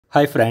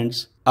Hi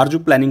friends, are you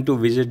planning to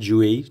visit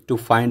UAE to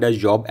find a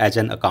job as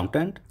an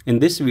accountant? In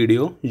this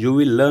video, you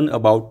will learn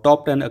about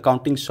top 10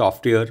 accounting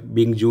software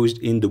being used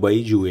in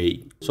Dubai,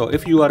 UAE. So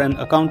if you are an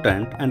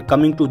accountant and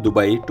coming to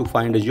Dubai to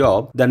find a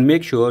job, then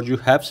make sure you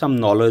have some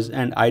knowledge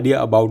and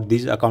idea about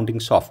these accounting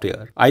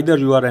software. Either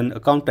you are an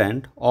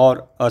accountant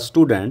or a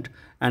student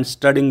and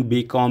studying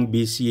BCom,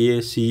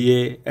 BCA,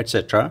 CA,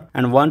 etc.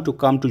 and want to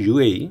come to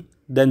UAE,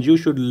 then you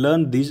should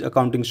learn these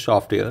accounting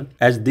software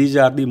as these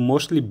are the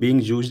mostly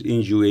being used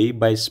in UAE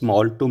by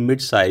small to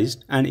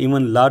mid-sized and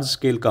even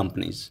large-scale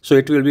companies. So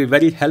it will be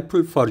very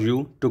helpful for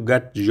you to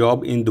get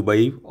job in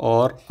Dubai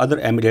or other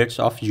Emirates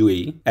of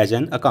UAE as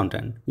an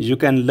accountant. You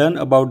can learn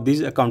about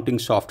these accounting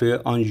software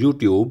on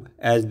YouTube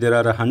as there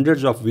are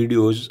hundreds of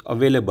videos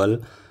available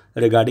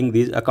regarding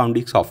these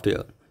accounting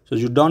software. So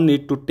you don't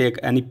need to take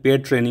any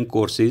paid training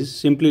courses,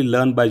 simply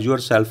learn by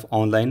yourself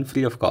online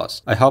free of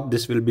cost. I hope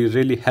this will be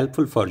really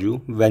helpful for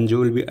you when you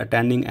will be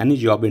attending any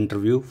job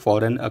interview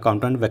for an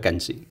accountant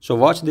vacancy. So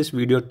watch this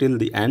video till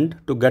the end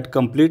to get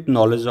complete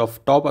knowledge of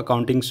top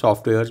accounting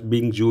software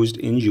being used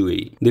in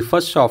UAE. The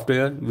first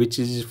software which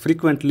is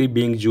frequently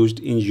being used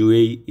in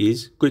UAE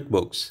is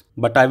QuickBooks.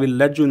 But I will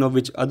let you know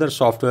which other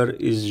software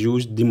is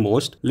used the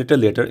most little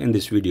later in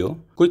this video.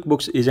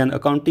 QuickBooks is an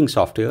accounting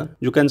software.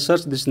 You can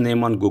search this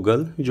name on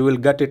Google. You will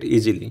get it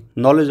easily.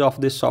 Knowledge of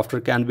this software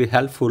can be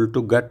helpful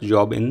to get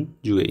job in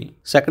UAE.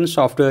 Second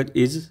software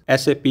is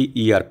SAP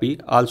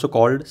ERP, also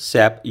called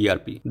SAP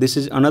ERP. This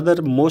is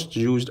another most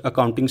used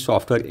accounting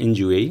software in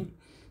UAE.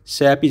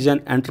 SAP is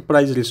an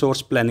enterprise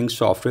resource planning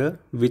software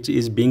which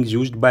is being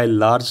used by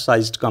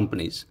large-sized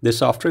companies. The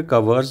software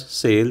covers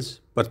sales,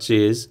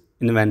 purchase,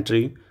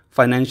 inventory,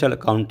 financial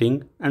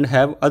accounting, and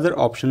have other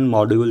option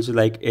modules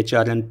like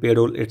HR and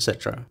payroll,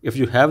 etc. If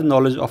you have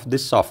knowledge of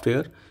this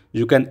software,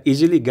 you can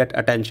easily get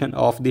attention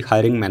of the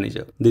hiring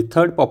manager. The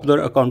third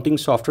popular accounting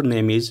software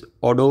name is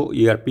ODOO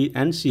ERP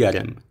and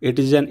CRM. It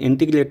is an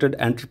integrated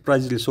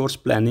enterprise resource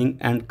planning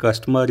and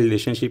customer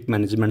relationship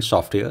management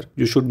software.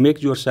 You should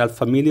make yourself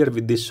familiar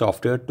with this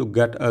software to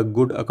get a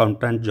good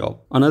accountant job.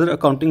 Another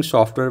accounting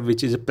software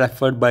which is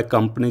preferred by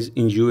companies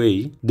in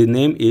UAE, the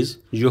name is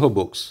ZOHO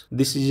Books.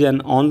 This is an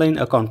online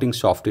accounting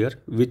software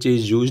which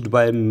is used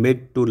by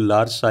mid to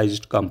large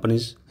sized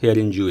companies here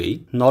in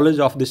UAE. Knowledge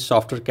of this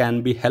software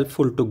can be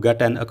helpful to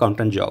get an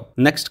accountant job.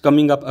 Next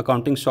coming up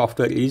accounting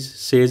software is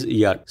Sage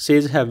ERP.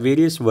 Sage have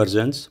various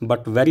versions,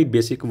 but very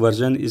basic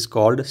version is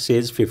called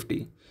Sage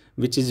 50,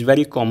 which is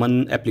very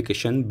common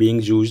application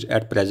being used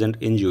at present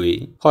in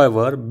UAE.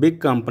 However, big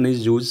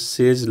companies use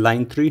Sage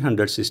Line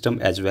 300 system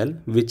as well,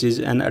 which is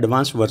an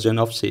advanced version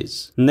of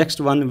Sage.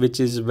 Next one, which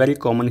is very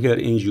common here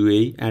in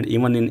UAE and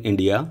even in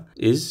India,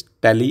 is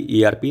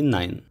Tally ERP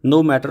 9.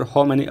 No matter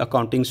how many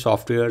accounting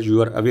software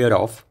you are aware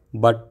of,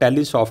 but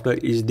Tally software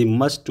is the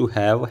must to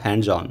have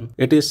hands-on.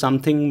 It is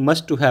something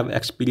must to have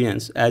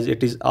experience as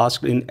it is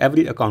asked in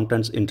every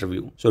accountant's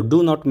interview. So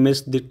do not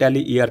miss the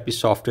Tally ERP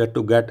software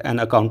to get an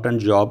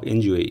accountant job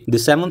in UAE. The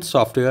seventh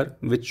software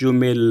which you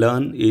may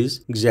learn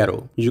is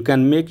XERO. You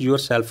can make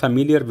yourself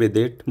familiar with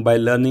it by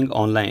learning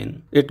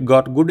online. It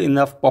got good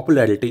enough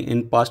popularity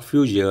in past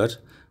few years.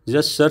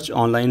 Just search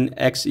online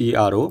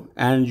XERO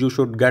and you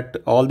should get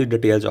all the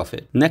details of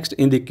it. Next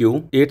in the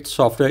queue, 8th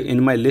software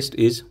in my list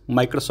is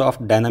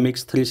Microsoft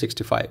Dynamics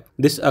 365.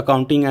 This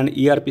accounting and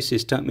ERP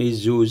system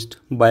is used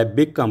by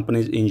big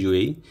companies in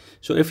UAE.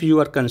 So if you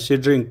are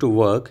considering to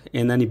work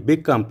in any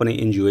big company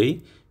in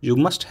UAE, you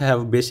must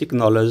have basic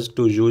knowledge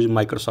to use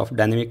Microsoft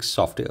Dynamics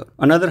software.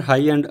 Another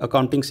high-end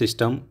accounting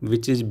system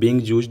which is being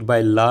used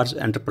by large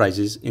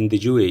enterprises in the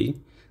UAE,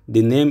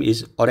 the name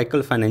is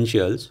Oracle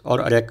Financials or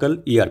Oracle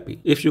ERP.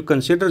 If you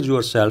consider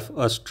yourself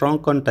a strong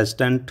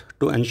contestant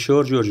to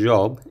ensure your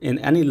job in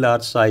any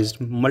large-sized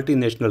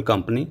multinational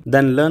company,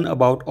 then learn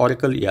about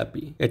Oracle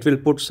ERP. It will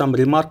put some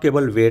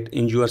remarkable weight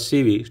in your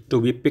CV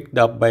to be picked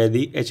up by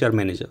the HR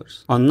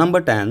managers. On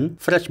number 10,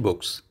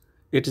 FreshBooks.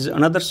 It is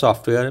another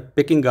software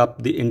picking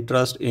up the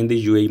interest in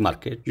the UAE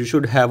market. You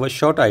should have a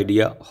short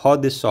idea how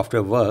this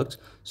software works,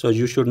 so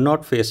you should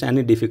not face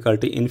any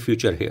difficulty in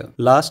future here.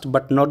 Last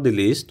but not the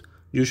least,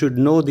 you should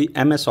know the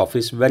MS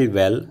Office very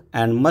well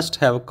and must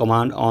have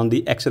command on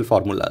the Excel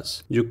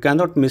formulas. You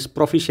cannot miss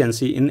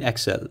proficiency in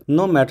Excel.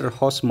 No matter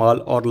how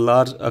small or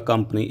large a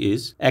company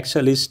is,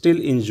 Excel is still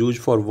in use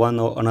for one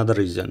or another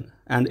reason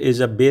and is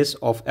a base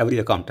of every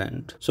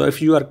accountant. So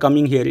if you are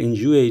coming here in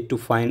UAE to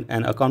find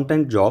an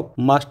accountant job,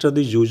 master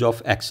the use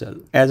of Excel.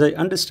 As I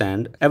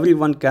understand,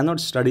 everyone cannot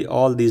study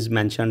all these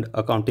mentioned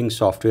accounting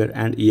software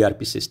and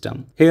ERP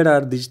system. Here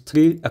are these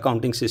 3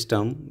 accounting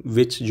systems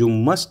which you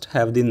must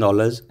have the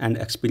knowledge and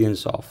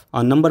experience of.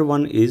 On number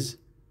 1 is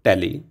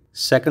Tally,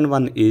 second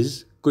one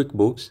is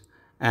QuickBooks,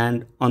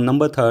 and on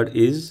number 3rd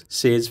is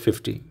Sage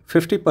 50.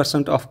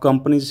 50% of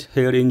companies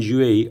here in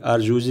UAE are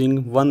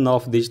using one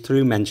of these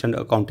 3 mentioned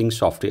accounting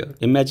software.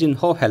 Imagine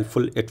how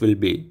helpful it will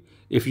be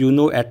if you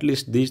know at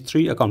least these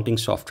 3 accounting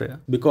software.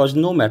 Because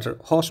no matter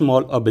how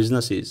small a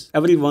business is,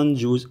 everyone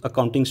uses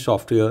accounting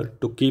software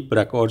to keep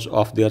records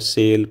of their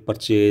sale,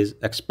 purchase,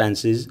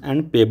 expenses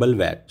and payable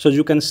VAT. So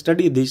you can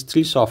study these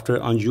 3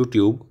 software on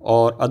YouTube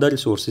or other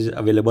resources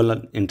available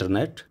on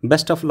internet.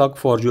 Best of luck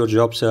for your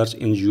job search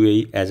in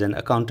UAE as an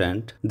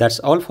accountant. That's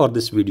all for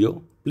this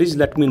video. Please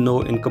let me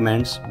know in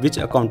comments which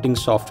accounting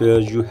software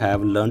you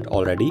have learned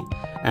already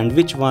and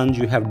which one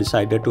you have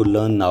decided to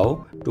learn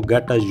now to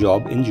get a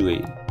job in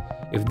UAE.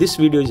 If this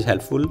video is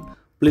helpful,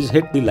 please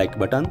hit the like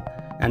button,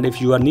 and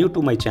if you are new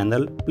to my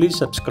channel, please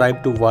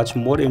subscribe to watch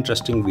more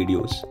interesting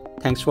videos.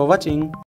 Thanks for watching.